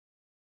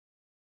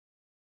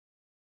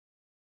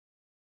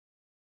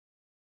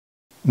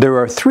There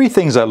are three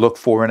things I look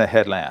for in a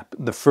headlamp.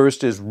 The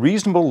first is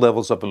reasonable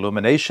levels of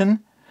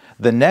illumination.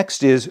 The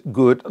next is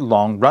good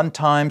long run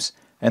times.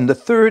 And the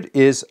third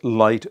is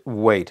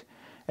lightweight.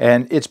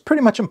 And it's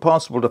pretty much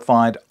impossible to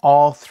find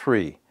all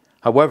three.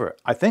 However,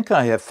 I think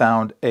I have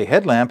found a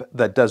headlamp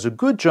that does a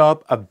good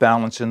job of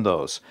balancing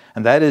those.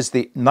 And that is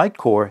the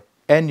Nitecore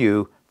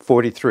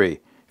NU43.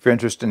 If you're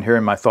interested in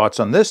hearing my thoughts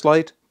on this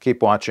light,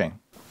 keep watching.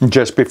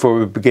 Just before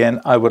we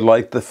begin, I would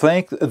like to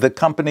thank the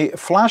company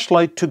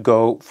Flashlight To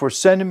Go for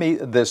sending me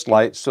this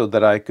light so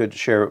that I could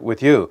share it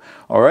with you.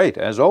 All right,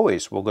 as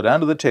always, we'll go down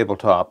to the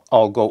tabletop.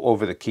 I'll go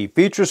over the key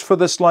features for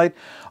this light.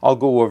 I'll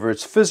go over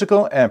its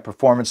physical and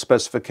performance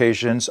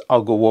specifications.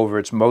 I'll go over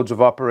its modes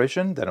of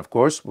operation. Then, of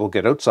course, we'll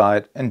get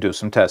outside and do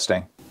some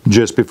testing.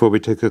 Just before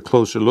we take a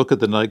closer look at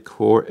the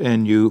Nitecore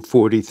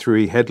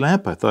NU43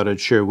 headlamp, I thought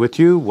I'd share with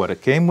you what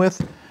it came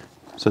with.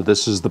 So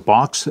this is the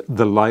box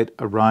the light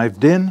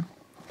arrived in.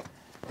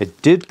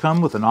 It did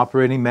come with an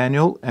operating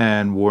manual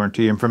and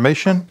warranty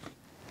information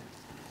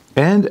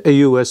and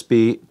a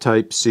USB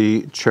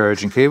Type-C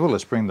charging cable.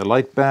 Let's bring the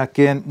light back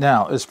in.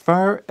 Now, as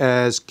far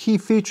as key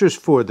features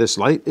for this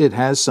light, it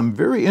has some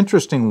very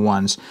interesting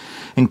ones,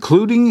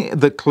 including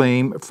the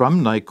claim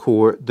from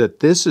Nitecore that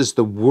this is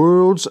the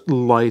world's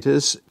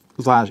lightest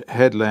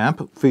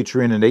headlamp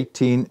featuring an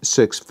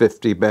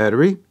 18650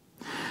 battery.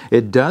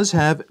 It does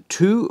have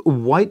two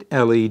white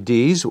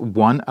LEDs,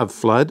 one a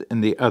flood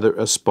and the other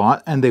a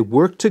spot, and they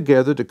work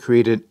together to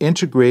create an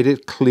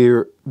integrated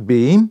clear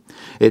beam.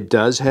 It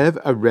does have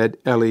a red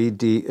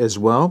LED as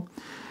well.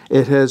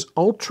 It has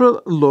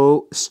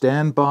ultra-low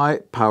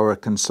standby power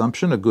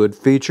consumption, a good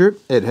feature.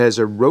 It has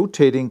a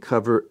rotating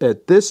cover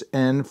at this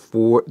end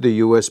for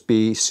the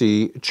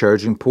USB-C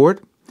charging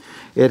port.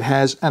 It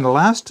has an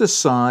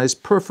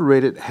elasticized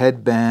perforated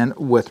headband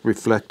with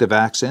reflective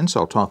accents.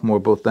 I'll talk more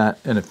about that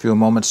in a few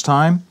moments'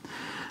 time.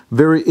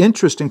 Very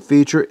interesting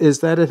feature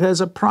is that it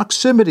has a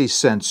proximity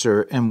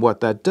sensor, and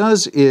what that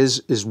does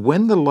is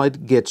when the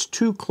light gets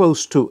too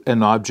close to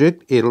an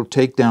object, it'll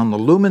take down the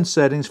lumen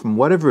settings from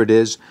whatever it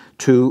is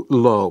to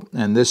low.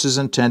 And this is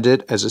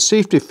intended as a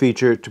safety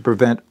feature to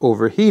prevent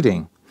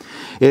overheating.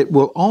 It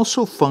will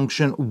also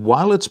function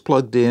while it's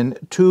plugged in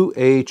to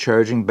a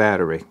charging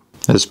battery.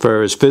 As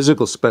far as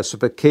physical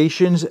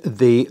specifications,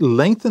 the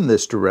length in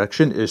this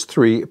direction is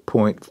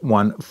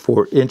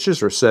 3.14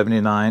 inches or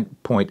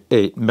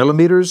 79.8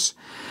 millimeters.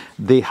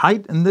 The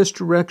height in this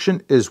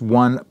direction is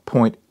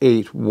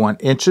 1.81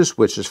 inches,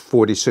 which is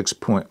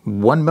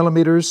 46.1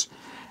 millimeters.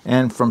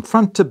 And from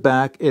front to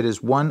back, it is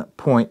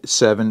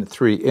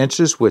 1.73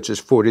 inches, which is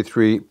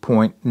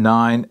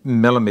 43.9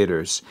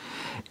 millimeters.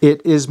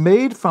 It is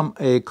made from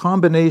a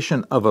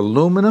combination of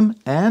aluminum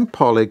and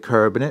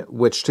polycarbonate,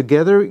 which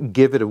together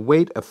give it a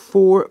weight of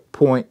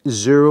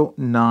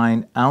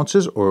 4.09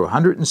 ounces or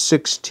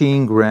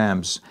 116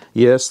 grams.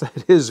 Yes,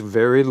 that is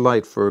very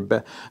light for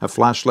a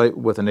flashlight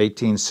with an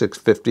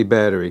 18650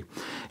 battery.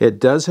 It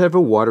does have a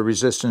water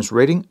resistance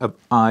rating of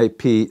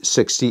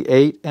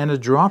IP68 and a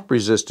drop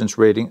resistance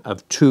rating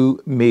of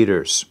 2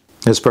 meters.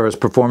 As far as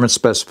performance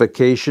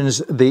specifications,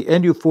 the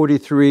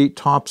NU43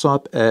 tops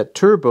up at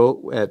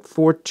turbo at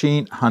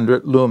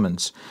 1400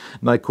 lumens.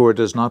 Nitecore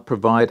does not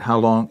provide how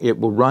long it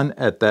will run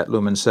at that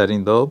lumen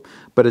setting though,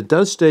 but it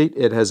does state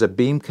it has a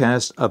beam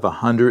cast of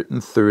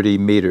 130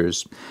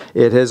 meters.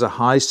 It has a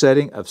high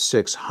setting of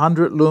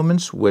 600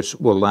 lumens, which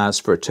will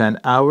last for 10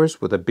 hours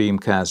with a beam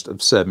cast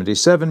of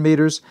 77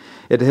 meters.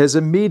 It has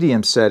a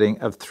medium setting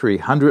of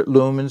 300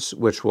 lumens,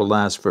 which will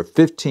last for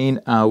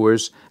 15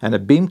 hours and a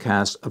beam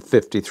cast of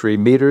 53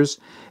 meters.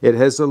 It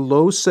has a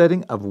low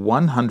setting of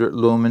 100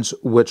 lumens,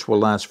 which will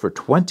last for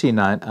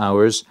 29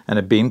 hours and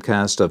a beam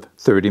cast of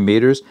 30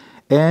 meters.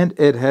 And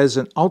it has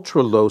an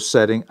ultra-low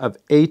setting of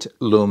 8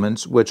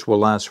 lumens, which will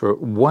last for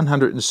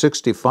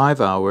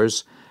 165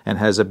 hours and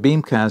has a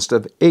beam cast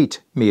of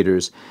 8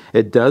 meters.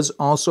 It does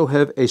also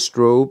have a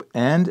strobe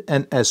and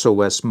an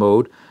SOS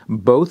mode,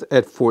 both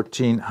at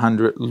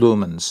 1400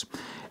 lumens.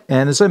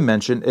 And as I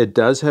mentioned, it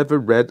does have a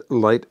red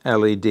light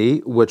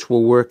LED, which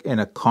will work in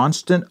a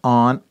constant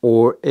on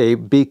or a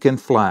beacon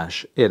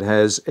flash. It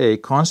has a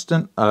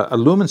constant a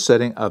lumen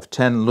setting of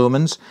 10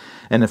 lumens,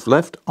 and if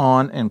left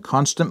on in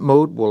constant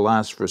mode will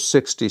last for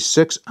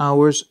 66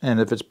 hours, and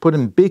if it's put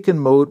in beacon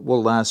mode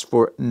will last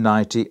for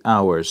 90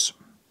 hours.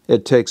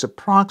 It takes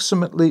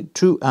approximately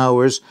 2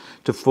 hours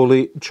to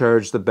fully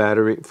charge the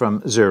battery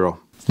from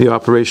zero. The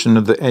operation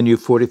of the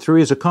NU43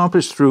 is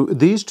accomplished through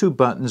these two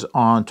buttons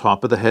on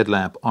top of the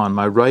headlamp. On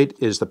my right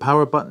is the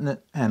power button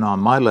and on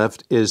my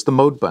left is the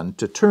mode button.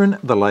 To turn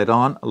the light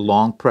on,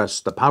 long press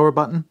the power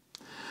button.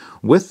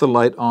 With the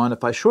light on,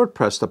 if I short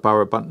press the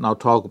power button, I'll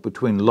toggle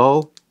between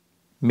low,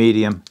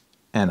 medium,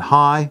 and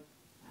high.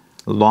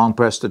 Long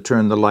press to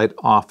turn the light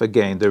off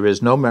again. There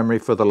is no memory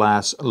for the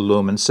last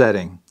lumen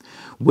setting.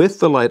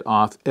 With the light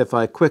off, if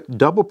I quick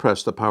double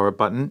press the power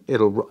button,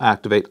 it'll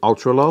activate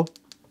ultra low.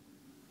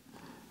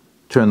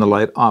 Turn the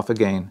light off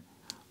again.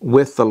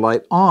 With the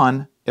light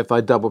on, if I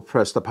double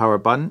press the power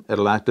button,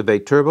 it'll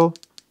activate turbo.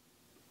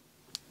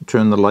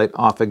 Turn the light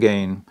off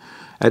again.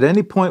 At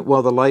any point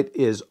while the light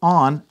is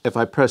on, if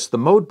I press the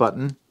mode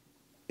button,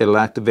 it'll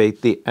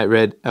activate the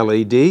red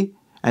LED,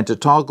 and to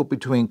toggle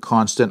between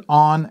constant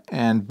on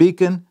and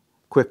beacon,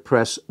 quick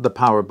press the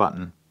power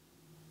button.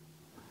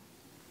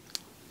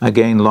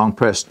 Again, long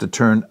press to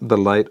turn the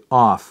light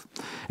off.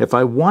 If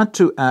I want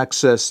to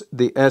access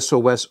the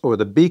SOS or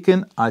the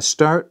beacon, I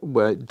start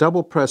by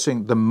double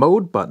pressing the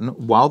mode button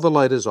while the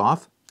light is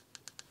off.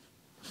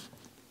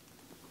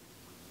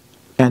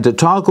 And to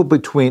toggle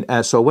between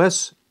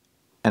SOS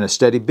and a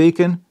steady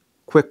beacon,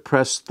 quick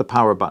press the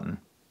power button.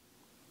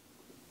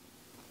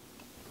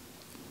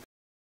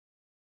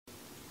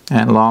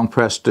 And long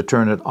press to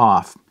turn it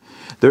off.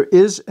 There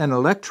is an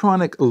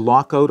electronic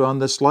lockout on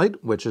this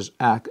light, which is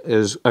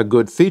a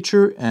good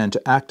feature, and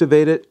to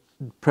activate it,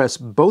 press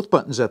both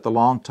buttons at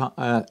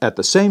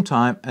the same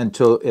time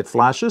until it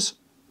flashes.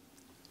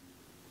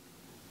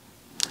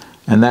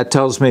 And that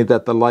tells me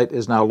that the light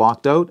is now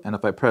locked out, and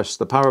if I press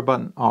the power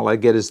button, all I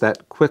get is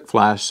that quick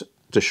flash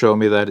to show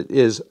me that it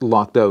is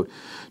locked out.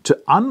 To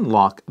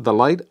unlock the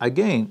light,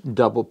 again,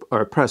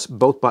 press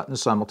both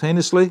buttons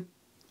simultaneously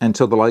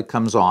until the light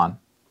comes on,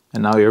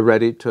 and now you're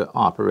ready to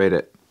operate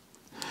it.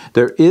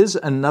 There is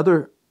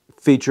another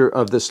feature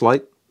of this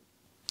light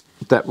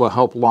that will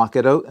help lock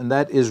it out, and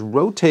that is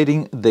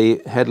rotating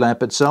the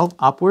headlamp itself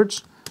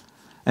upwards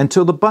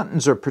until the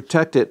buttons are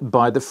protected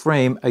by the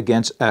frame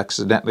against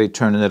accidentally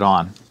turning it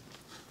on.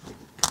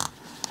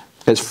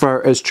 As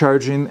far as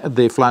charging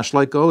the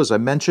flashlight goes, as I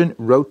mentioned,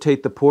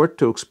 rotate the port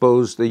to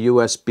expose the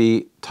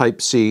USB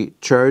Type-C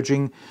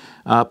charging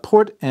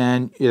port,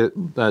 and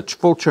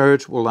full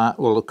charge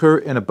will occur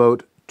in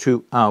about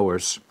 2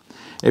 hours.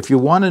 If you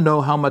want to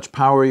know how much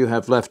power you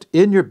have left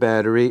in your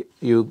battery,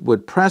 you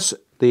would press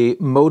the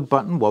mode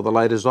button while the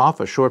light is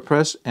off, a short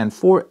press, and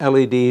 4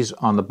 LEDs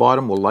on the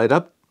bottom will light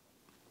up,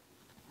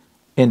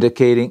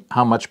 indicating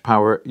how much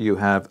power you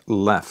have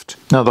left.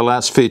 Now, the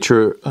last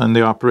feature on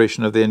the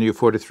operation of the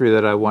NU43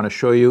 that I want to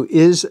show you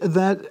is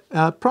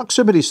that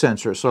proximity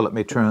sensor. So let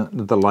me turn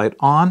the light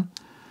on.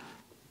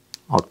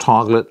 I'll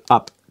toggle it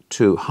up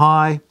to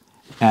high,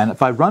 and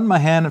if I run my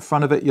hand in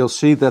front of it, you'll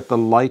see that the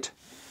light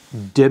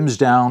dims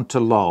down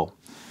to low.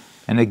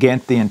 And again,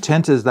 the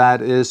intent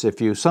is if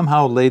you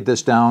somehow laid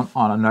this down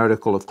on an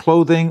article of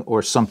clothing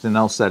or something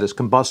else that is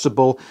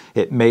combustible,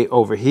 it may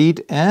overheat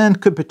and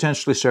could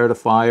potentially start a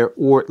fire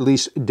or at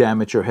least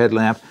damage your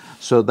headlamp.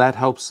 So that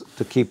helps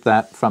to keep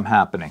that from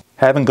happening.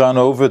 Having gone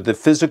over the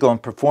physical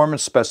and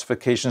performance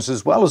specifications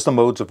as well as the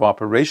modes of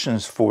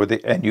operations for the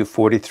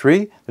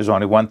NU43, there's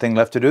only one thing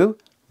left to do.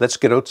 Let's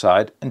get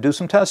outside and do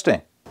some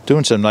testing.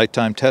 Doing some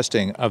nighttime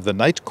testing of the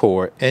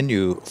Nitecore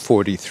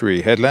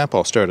NU43 headlamp.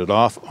 I'll start it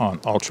off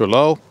on ultra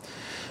low.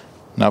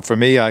 Now for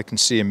me, I can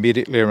see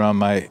immediately around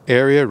my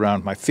area,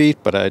 around my feet,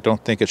 but I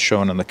don't think it's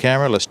shown on the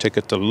camera. Let's take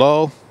it to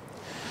low.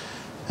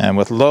 And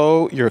with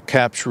low, you're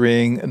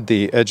capturing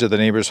the edge of the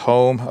neighbor's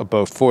home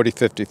about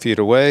 40-50 feet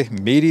away.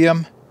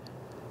 Medium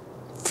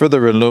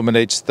further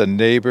illuminates the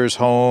neighbor's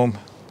home.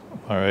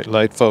 All right,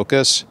 light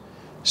focus.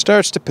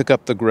 Starts to pick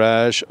up the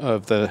garage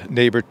of the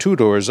neighbor 2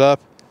 doors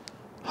up.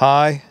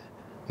 High.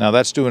 Now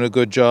that's doing a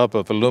good job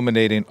of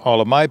illuminating all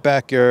of my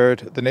backyard,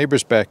 the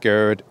neighbor's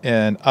backyard,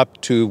 and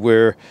up to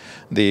where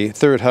the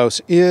third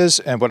house is.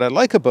 And what I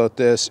like about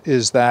this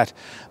is that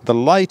the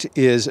light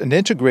is an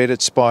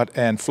integrated spot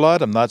and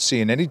flood. I'm not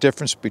seeing any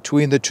difference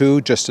between the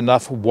two, just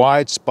enough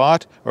wide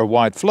spot or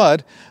wide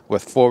flood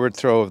with forward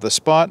throw of the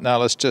spot. Now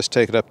let's just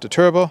take it up to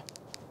turbo.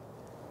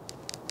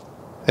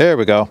 There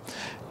we go.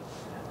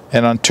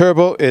 And on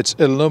turbo, it's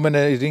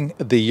illuminating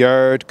the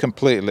yard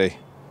completely.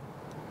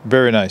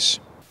 Very nice.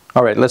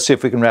 All right, let's see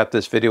if we can wrap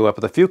this video up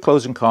with a few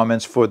closing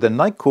comments for the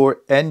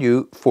Nitecore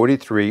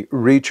NU43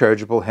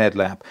 rechargeable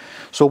headlamp.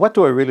 So what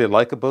do I really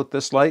like about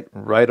this light?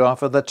 Right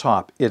off of the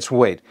top, its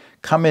weight,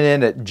 coming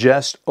in at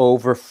just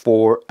over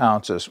 4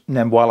 ounces.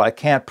 And while I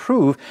can't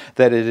prove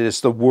that it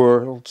is the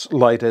world's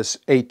lightest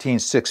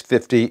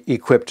 18650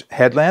 equipped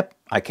headlamp,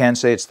 I can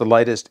say it's the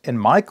lightest in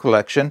my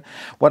collection.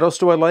 What else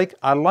do I like?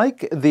 I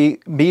like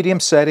the medium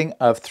setting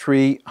of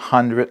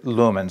 300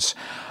 lumens.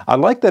 I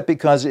like that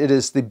because it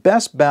is the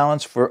best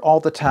balance for all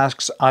the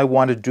tasks I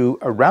want to do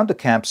around a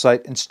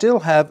campsite and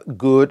still have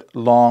good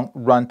long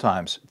run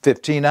times.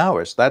 15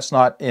 hours, that's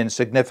not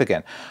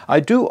insignificant. I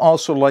do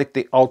also like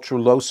the ultra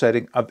low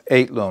setting of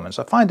 8 lumens.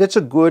 I find it's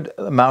a good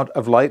amount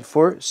of light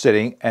for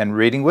sitting and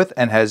reading with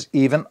and has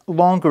even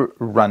longer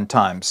run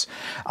times.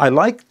 I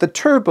like the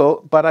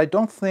turbo, but I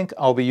don't think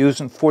I'll be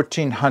using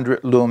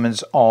 1400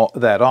 lumens all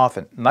that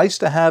often. Nice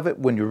to have it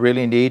when you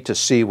really need to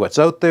see what's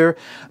out there,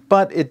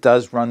 but it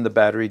does run the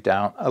battery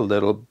down a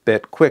little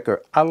bit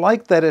quicker. I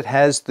like that it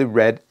has the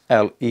red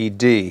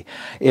LED. It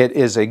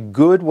is a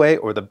good way,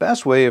 or the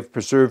best way, of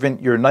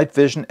preserving your night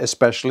vision,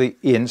 especially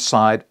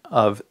inside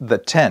of the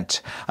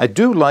tent. I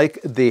do like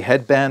the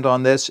headband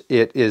on this.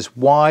 It is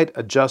wide,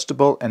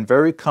 adjustable, and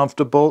very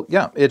comfortable.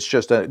 Yeah, it's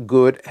just a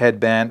good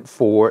headband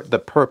for the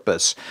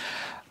purpose.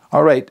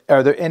 All right,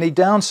 are there any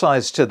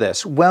downsides to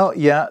this? Well,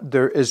 yeah,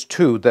 there is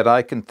two that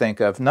I can think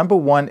of. Number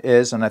one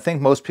is, and I think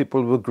most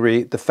people will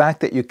agree, the fact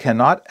that you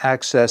cannot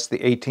access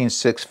the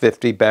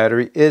 18650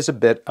 battery is a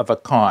bit of a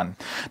con.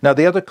 Now,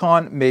 the other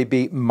con may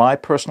be my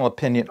personal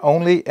opinion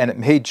only, and it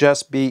may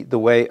just be the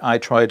way I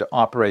try to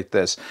operate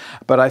this.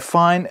 But I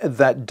find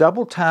that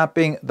double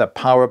tapping the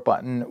power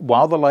button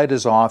while the light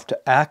is off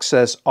to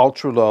access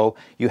ultra low,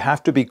 you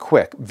have to be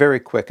quick, very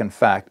quick in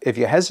fact. If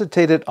you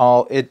hesitate at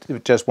all,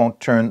 it just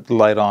won't turn the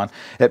light on.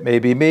 It may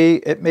be me,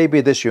 it may be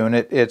this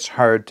unit, it's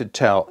hard to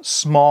tell.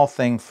 Small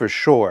thing for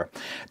sure.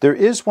 There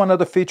is one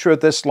other feature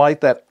of this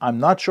light that I'm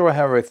not sure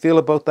how I feel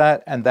about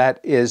that, and that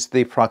is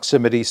the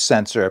proximity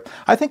sensor.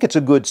 I think it's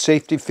a good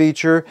safety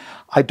feature.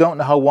 I don't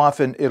know how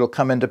often it'll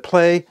come into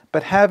play,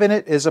 but having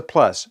it is a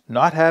plus.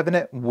 Not having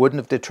it wouldn't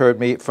have deterred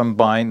me from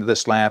buying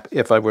this lamp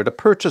if I were to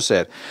purchase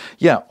it.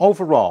 Yeah,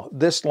 overall,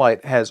 this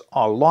light has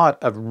a lot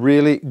of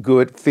really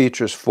good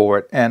features for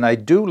it, and I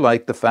do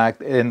like the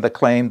fact in the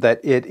claim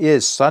that it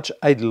is such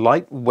a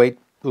lightweight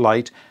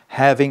light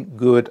having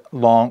good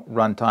long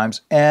run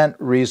times and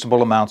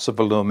reasonable amounts of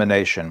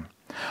illumination.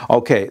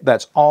 Okay,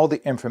 that's all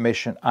the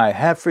information I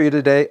have for you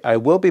today. I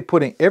will be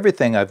putting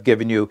everything I've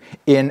given you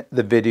in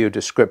the video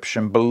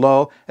description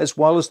below, as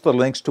well as the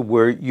links to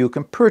where you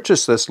can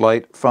purchase this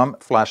light from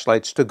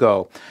Flashlights to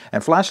Go.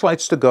 And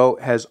Flashlights to Go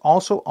has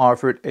also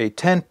offered a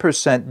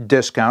 10%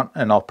 discount,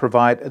 and I'll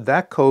provide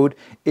that code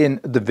in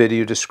the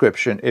video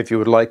description if you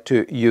would like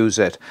to use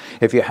it.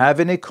 If you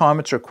have any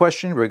comments or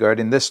questions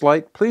regarding this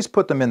light, please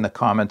put them in the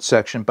comments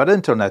section. But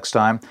until next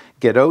time,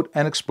 get out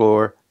and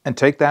explore and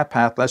take that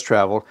path less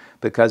traveled,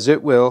 because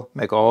it will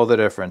make all the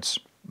difference.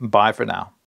 Bye for now.